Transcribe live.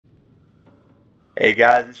Hey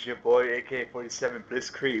guys, it's your boy AK-47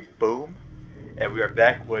 Blitzkrieg Boom, and we are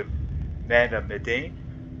back with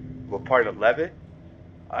Medan with part 11,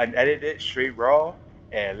 unedited, straight raw,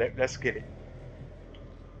 and let's get it.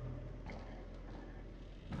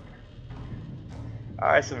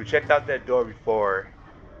 Alright, so we checked out that door before,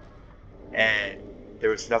 and there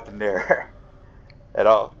was nothing there at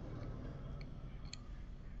all.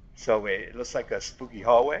 So wait, it looks like a spooky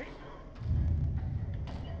hallway.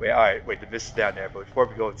 Wait, alright, wait, the mist is down there, but before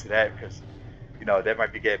we go into that, because, that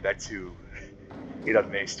might be getting back to, the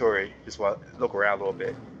main story, just want to look around a little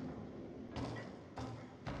bit.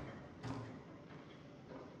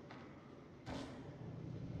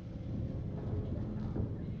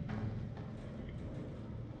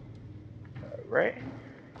 Right?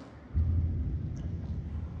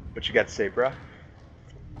 What you got to say, bruh?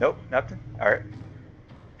 Nope, nothing? Alright,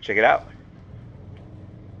 check it out.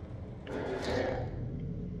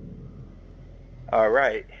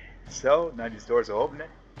 Alright, so now these doors are opening,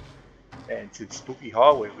 and to the spooky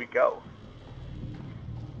hallway we go.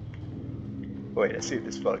 Wait, let's see what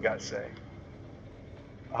this fella got to say.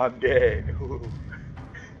 I'm dead. Ooh.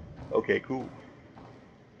 Okay, cool.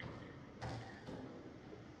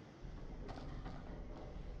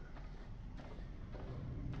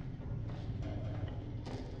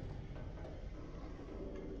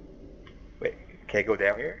 Wait, can't go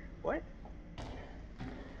down here? What?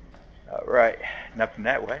 Alright, nothing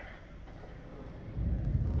that way.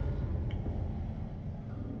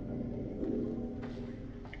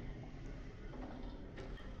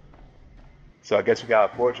 So I guess we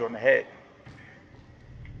got a forge on the head.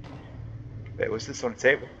 Wait, what's this on the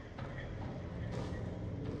table?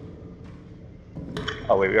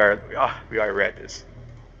 Oh wait, we already read this.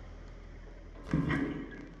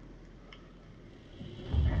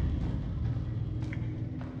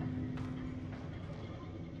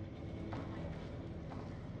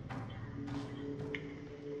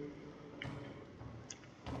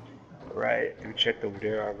 Alright, we checked over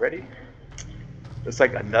there already. Looks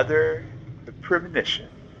like another premonition.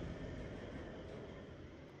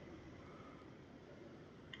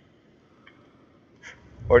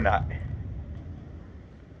 Or not.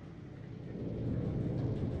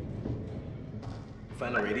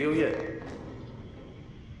 Find a radio yet?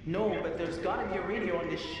 No, but there's gotta be a radio on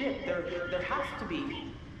this ship. There has to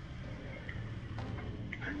be.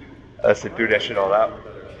 Unless they threw that shit all out.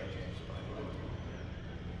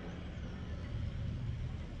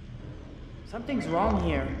 Something's wrong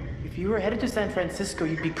here. If you were headed to San Francisco,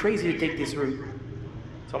 you'd be crazy to take this route.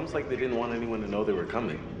 It's almost like they didn't want anyone to know they were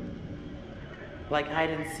coming. Like hide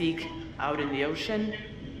and seek out in the ocean.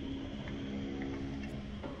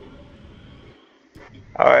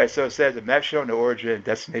 Alright, so it says the map showing the origin and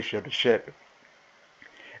destination of the ship.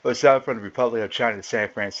 It was sailed from the Republic of China to San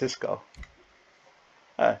Francisco.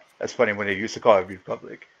 That's funny when they used to call it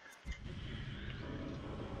Republic.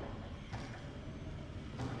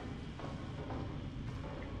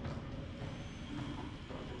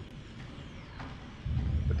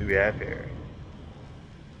 What do we have here?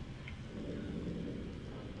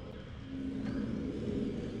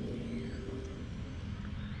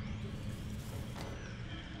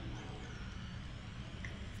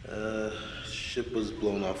 Ship was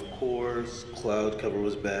blown off course, cloud cover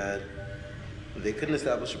was bad. They couldn't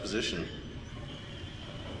establish a position.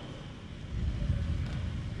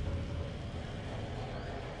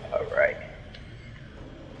 Alright.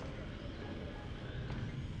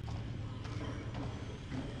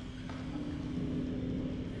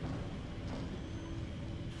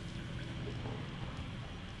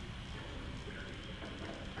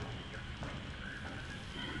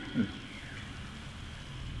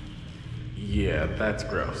 Yeah, that's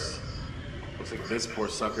gross. Looks like this poor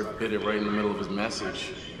sucker bit it right in the middle of his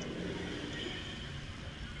message.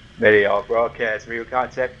 Medan broadcast radio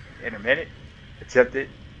contact intermittent. Attempted.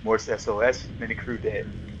 Morse SOS. Many crew dead.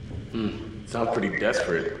 Sounds pretty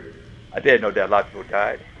desperate. I didn't know that a lot of people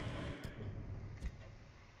died.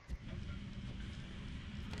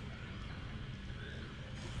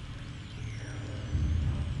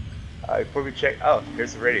 Alright, before we check. Oh,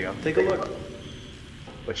 here's the radio. Take a look.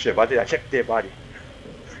 But shit, why did I check the dead body?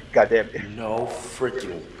 Goddamn it. No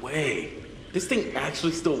freaking way. This thing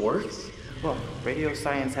actually still works? Look, radio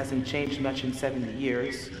science hasn't changed much in 70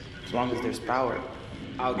 years, as long as there's power.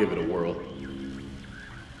 I'll give it a whirl.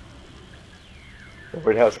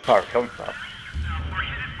 Where the hell is the power coming from?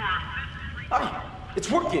 Ah,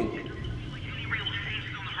 it's working.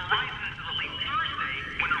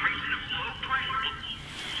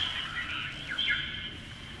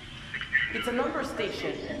 It's a number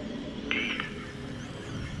station.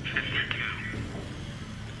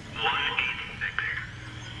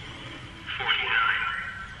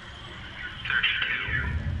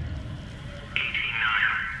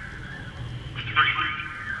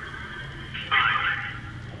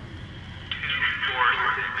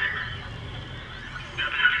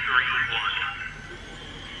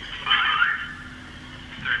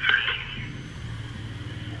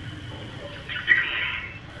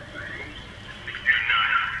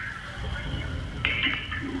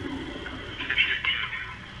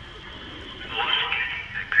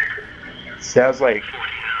 Sounds like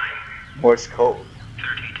Morse code. 32,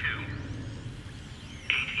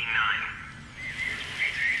 89.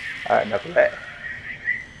 Alright, enough of that.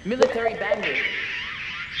 Military bandit.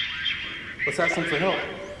 Let's ask them for help.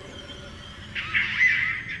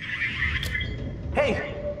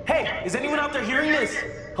 Hey! Hey! Is anyone out there hearing this?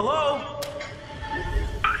 Hello?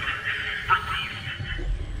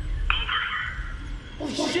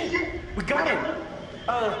 Holy shit! We got it!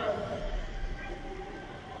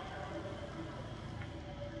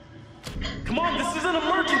 Come on, this is an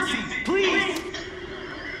emergency! Please!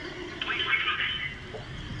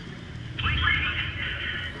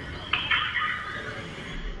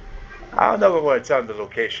 I don't know if I want to tell them the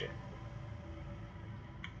location.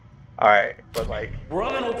 Alright, but like... We're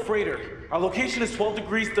on an old freighter. Our location is 12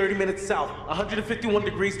 degrees 30 minutes south, 151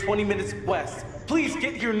 degrees 20 minutes west. Please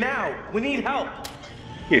get here now. We need help.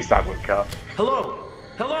 He's not going to come. Hello?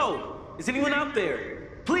 Hello? Is anyone out there?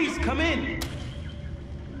 Please come in.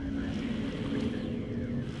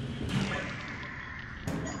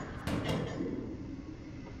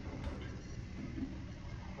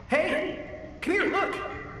 Hey! Come here, look!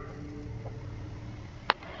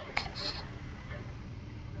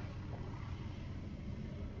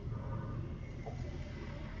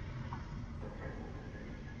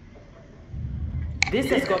 This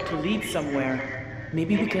has got to lead somewhere.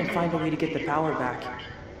 Maybe we can find a way to get the power back.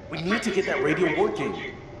 We need to get that radio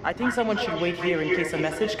working. I think someone should wait here in case a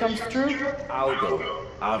message comes through. I'll go,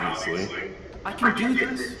 obviously. I can do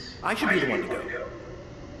this. I should be the one to go.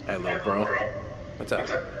 Hey, little bro. What's up?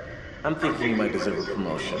 I'm thinking you might deserve a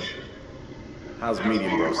promotion. How's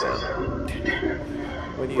medium bro sound?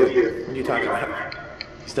 What are you talking about?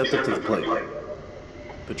 Stepped up to the plate.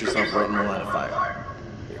 Put yourself right in the line of fire.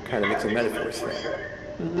 You're kind of mixing metaphors there.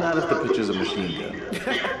 Not if the picture's a machine gun.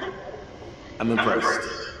 I'm impressed.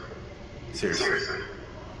 Seriously.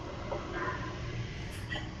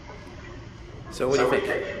 So what do you think?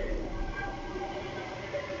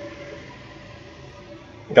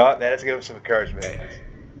 You know what, man? Let's give him some encouragement.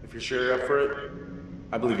 If you're sure you're up for it,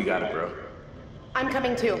 I believe you got it, bro. I'm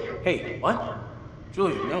coming too. Hey, what?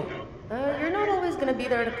 Julia, no. You're not always gonna be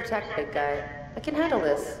there to protect, big guy. I can handle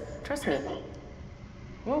this. Trust me.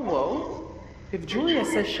 Whoa, whoa. If Julia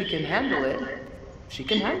says she can handle it, she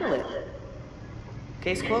can handle it.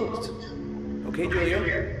 Case closed. Okay, Julia.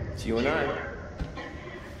 It's you and I.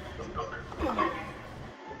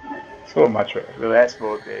 So much relaxed,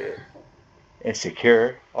 motivated,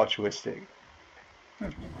 insecure, altruistic.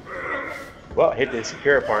 Well, hit the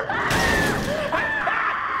insecure part.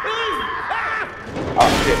 Oh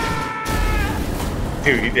shit.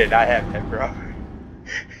 Dude, you did not have that, bro.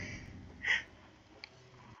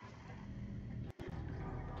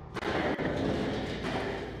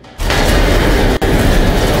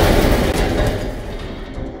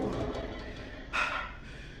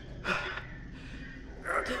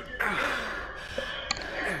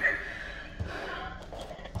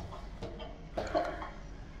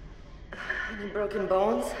 Any broken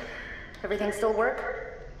bones? Everything still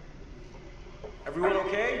work? Everyone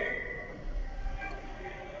okay?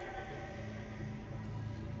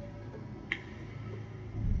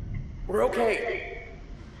 We're okay.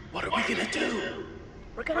 What are we gonna do?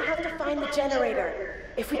 We're gonna have to find the generator.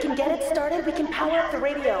 If we can get it started, we can power up the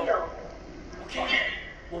radio. Okay.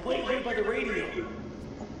 We'll wait here by the radio.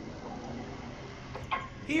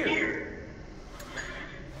 Here.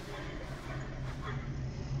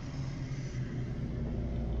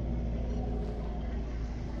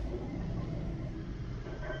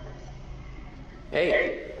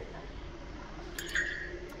 Hey.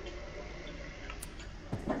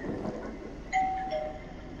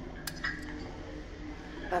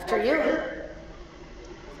 After you.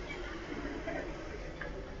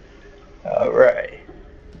 All right.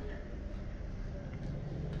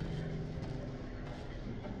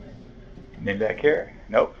 Name back here?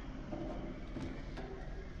 Nope.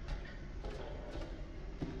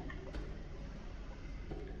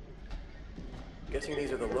 Guessing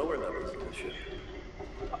these are the lower levels of the ship.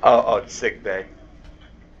 Oh, the sick bay.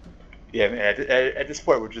 Yeah, man. At this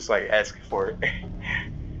point, we're just like asking for it.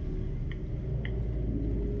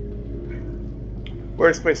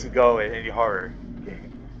 Worst place to go in any horror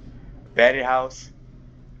game: abandoned house,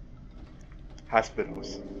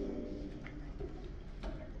 hospitals.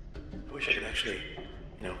 I wish I could actually,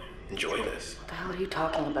 enjoy this. What the hell are you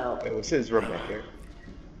talking about? Wait, what's his room back here?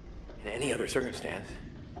 In any other circumstance,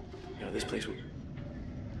 this place would.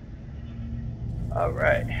 All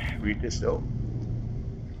right, read this note.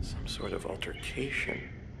 Some sort of altercation.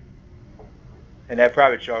 And that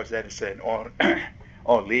Private Charles Edison on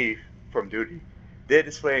on leave from duty did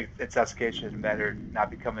display intoxication in a matter of not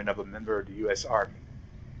becoming of a member of the U.S. Army.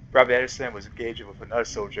 Robert Anderson was engaging with another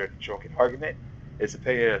soldier in a drunken argument. It's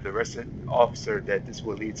opinion of the arrested officer that this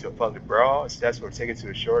will lead to a public brawl. Steps were taken to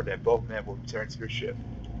ensure that both men will return to their ship.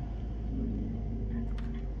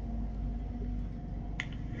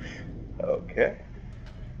 Okay.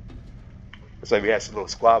 Looks like we had some little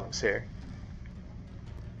squabbles here.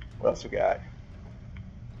 What else we got?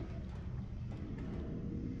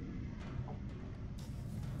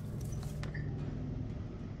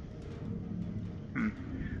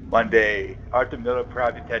 Monday, Arthur Miller,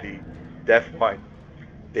 Private Petty, Death 1,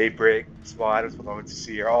 Daybreak, small items belonging to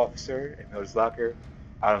senior officer in Miller's locker.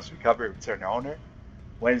 Items recovered and returned to owner.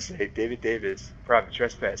 Wednesday, David Davis, Private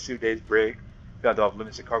Trespass, 2 days break, found off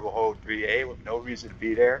limits of cargo hold 3A with no reason to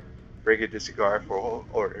be there, break and disregard for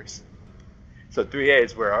orders. So 3A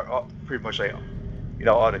is where pretty much like,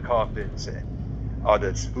 all the coffins and all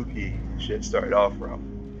the spooky shit started off from.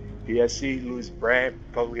 PSC, Louis Brand,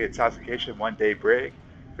 public intoxication, 1 day break,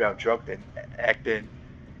 found drunk and acting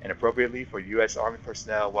inappropriately for U.S. Army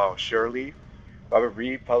personnel while on shore leave. Robert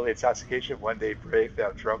Reed, public intoxication, 1 day break,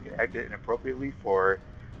 found drunk and acted inappropriately for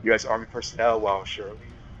U.S. Army personnel while on shore leave.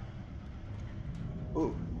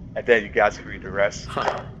 Ooh, and then you guys can read the rest.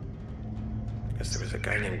 Huh. Guess there was a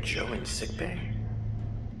guy named Joe in sickbay.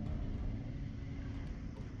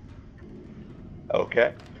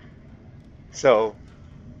 Okay. So,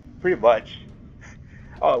 pretty much,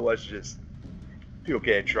 all it was just people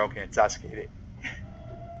getting drunk and intoxicated.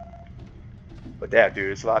 But damn, dude,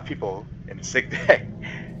 there's a lot of people in the sick bay.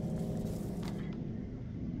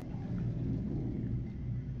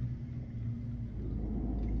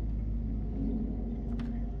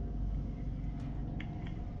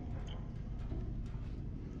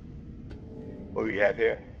 What do we have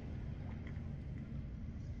here?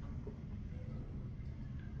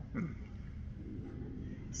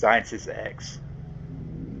 Science is X.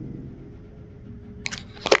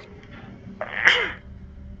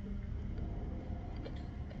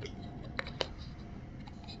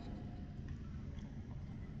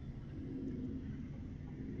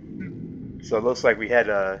 So it looks like we had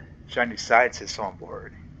a Chinese scientist on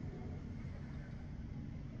board.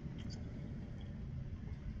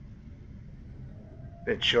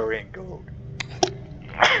 Manchurian gold.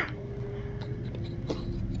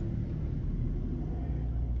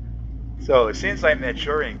 So it seems like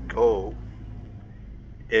Manchurian gold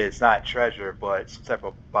is not treasure, but some type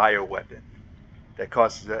of bioweapon that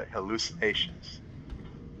causes hallucinations.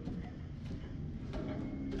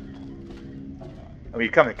 When you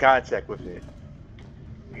come in contact with it,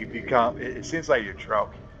 you become, it seems like you're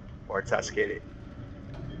drunk or intoxicated.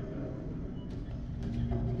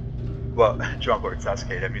 Well, drunk or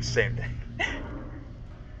intoxicated, I mean, same thing.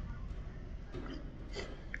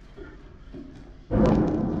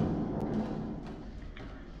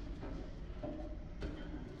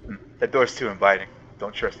 That door's too inviting.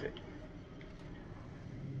 Don't trust it.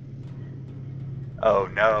 Oh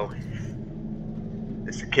no.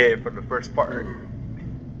 It's the kid from the first part.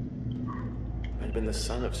 Might have been the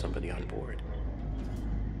son of somebody on board.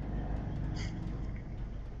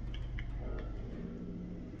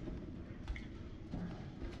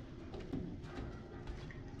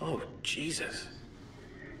 Oh, Jesus.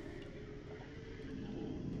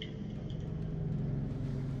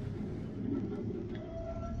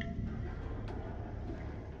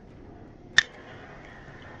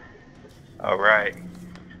 All right.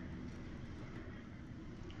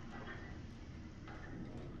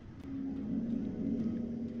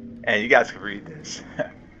 And you guys can read this.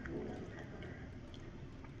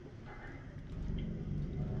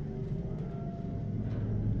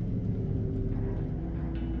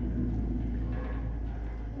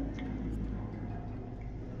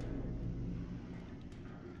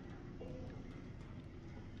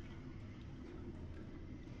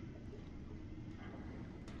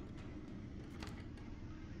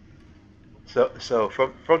 So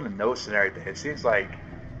from the notes and everything, it seems like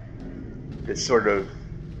this sort of,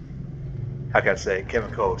 how can I say,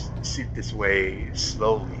 chemicals seep this way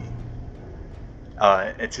slowly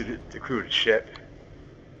into the crew of the ship.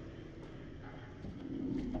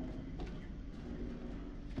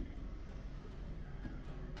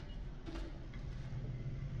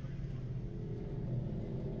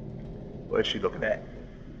 What is she looking at?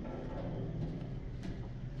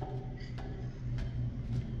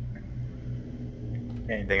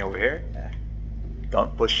 Anything over here?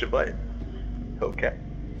 Don't push the button. Okay.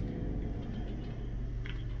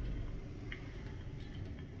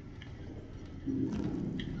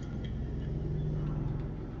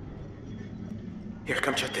 Here,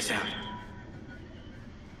 come check this out.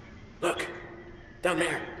 Look, Down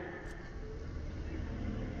there.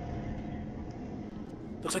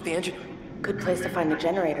 Looks like the engine. Good place to find the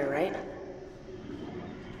generator, right?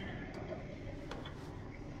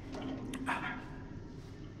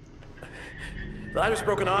 The ladder's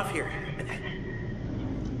broken off here.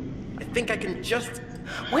 I think I can just...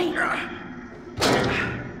 Wait! Are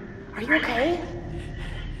you okay?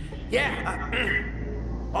 Yeah,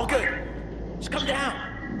 all good. Just come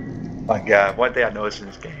down. My God, one thing I noticed in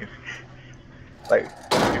this game, like,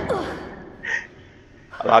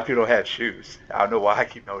 a lot of people don't have shoes. I don't know why I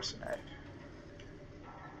keep noticing that.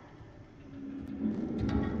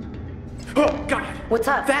 Oh, God. What's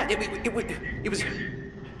up? That, it was...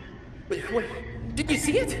 Wait, did you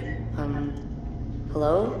see it?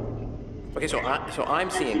 Hello? Okay, so I'm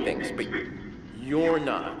seeing things, but you're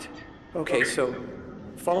not. Okay, so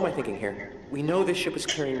follow my thinking here. We know this ship was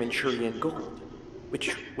carrying Manchurian gold,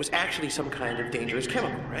 which was actually some kind of dangerous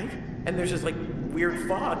chemical, right? And there's this, like, weird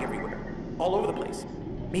fog everywhere, all over the place.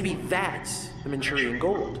 Maybe that's the Manchurian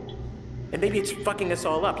gold. And maybe it's fucking us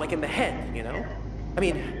all up, like in the head, you know? I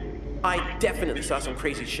mean, I definitely saw some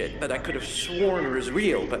crazy shit that I could have sworn was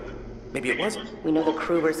real, but maybe it wasn't. We know the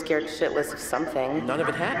crew were scared shitless of something. None of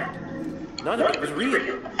it happened. None of it was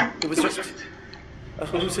real. It was just a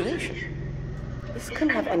hallucination. This couldn't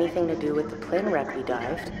have anything to do with the plane wreck we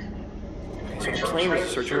dived. So the plane was a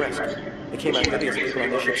search and rescue. They came out here because the people on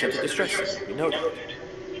the ship sent a distress signal. We know that.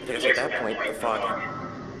 I guess at that point, the fog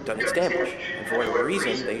had done its damage, and for whatever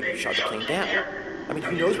reason, they shot the plane down. I mean,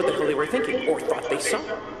 who knows what the hell they were thinking, or thought they saw.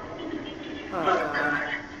 Oh,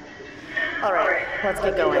 God. All right, let's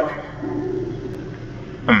get going.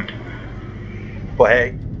 Well,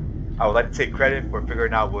 hey, I would like to take credit for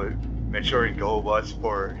figuring out what Manchurian gold was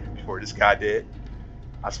before this guy did.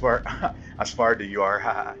 I'm smarter than you are.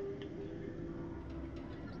 Ha.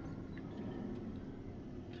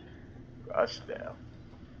 Rush down.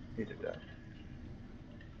 Needed that.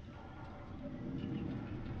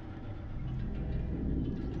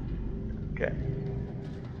 Okay.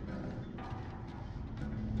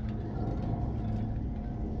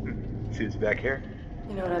 See what's back here?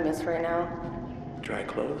 You know what I miss right now? Dry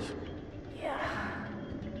clothes? Yeah.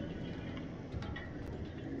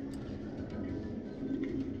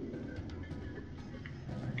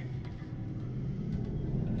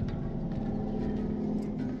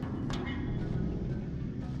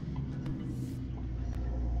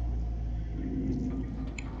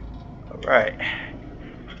 Alright.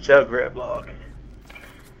 So grab log.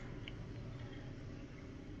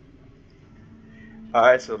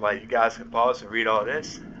 Alright, so like you guys can pause and read all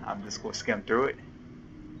this. I'm just gonna skim through it.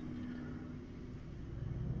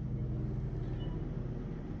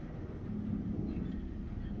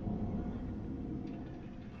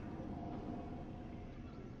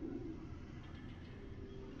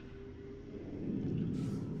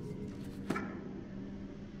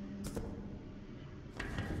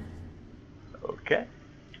 Okay.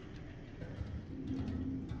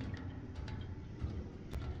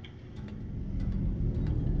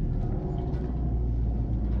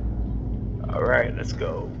 All right, let's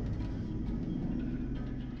go.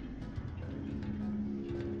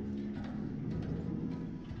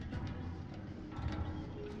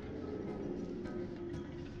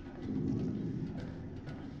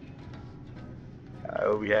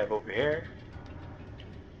 What we have over here?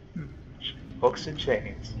 Hooks and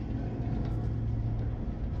chains.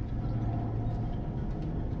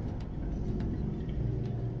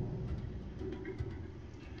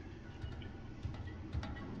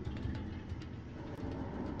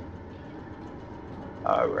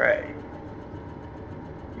 All right.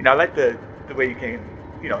 You know, I like the way you can,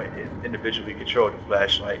 you know, individually control the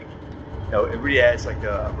flashlight. You know, it really adds like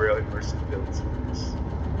a real immersive feel to this.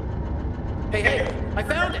 Hey, I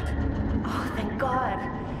found it! Oh, thank God.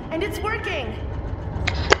 And it's working!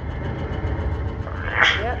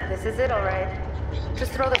 Yep, this is it, all right.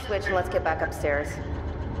 Just throw the switch and let's get back upstairs.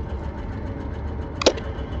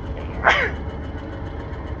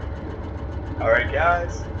 All right,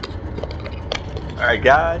 guys. All right,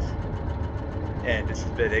 guys. And this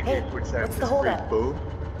has been AK-47 what's the holdup? Boom.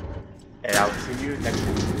 And I will see you next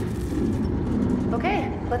week.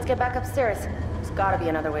 Okay, let's get back upstairs. There's gotta be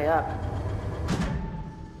another way up.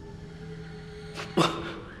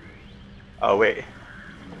 Oh, wait.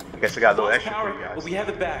 I guess I got a little Lost extra power, for you guys. but we have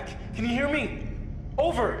it back. Can you hear me?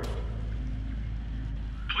 Over.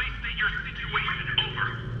 Please state your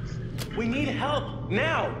situation. Over. We need help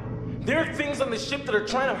now. There are things on the ship that are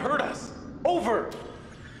trying to hurt us. Over. A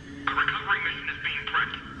recovery mission is being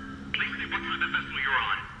prepped. Please say what kind of vessel you're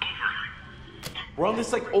on. Over. We're on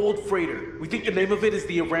this like old freighter. We think the name of it is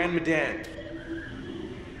the Medan.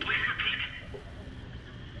 Please repeat.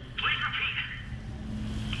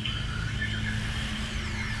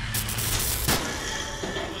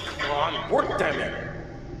 on, work, damn it!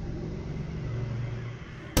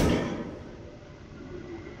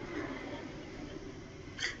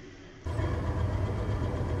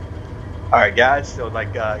 All right, guys. So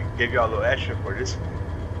like, give y'all a little extra for this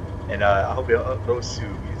one, and I hope it uploads to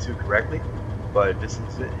YouTube correctly. But this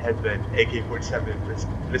has been AK-47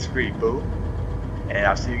 Blitzkrieg Boom, and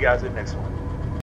I'll see you guys in the next one.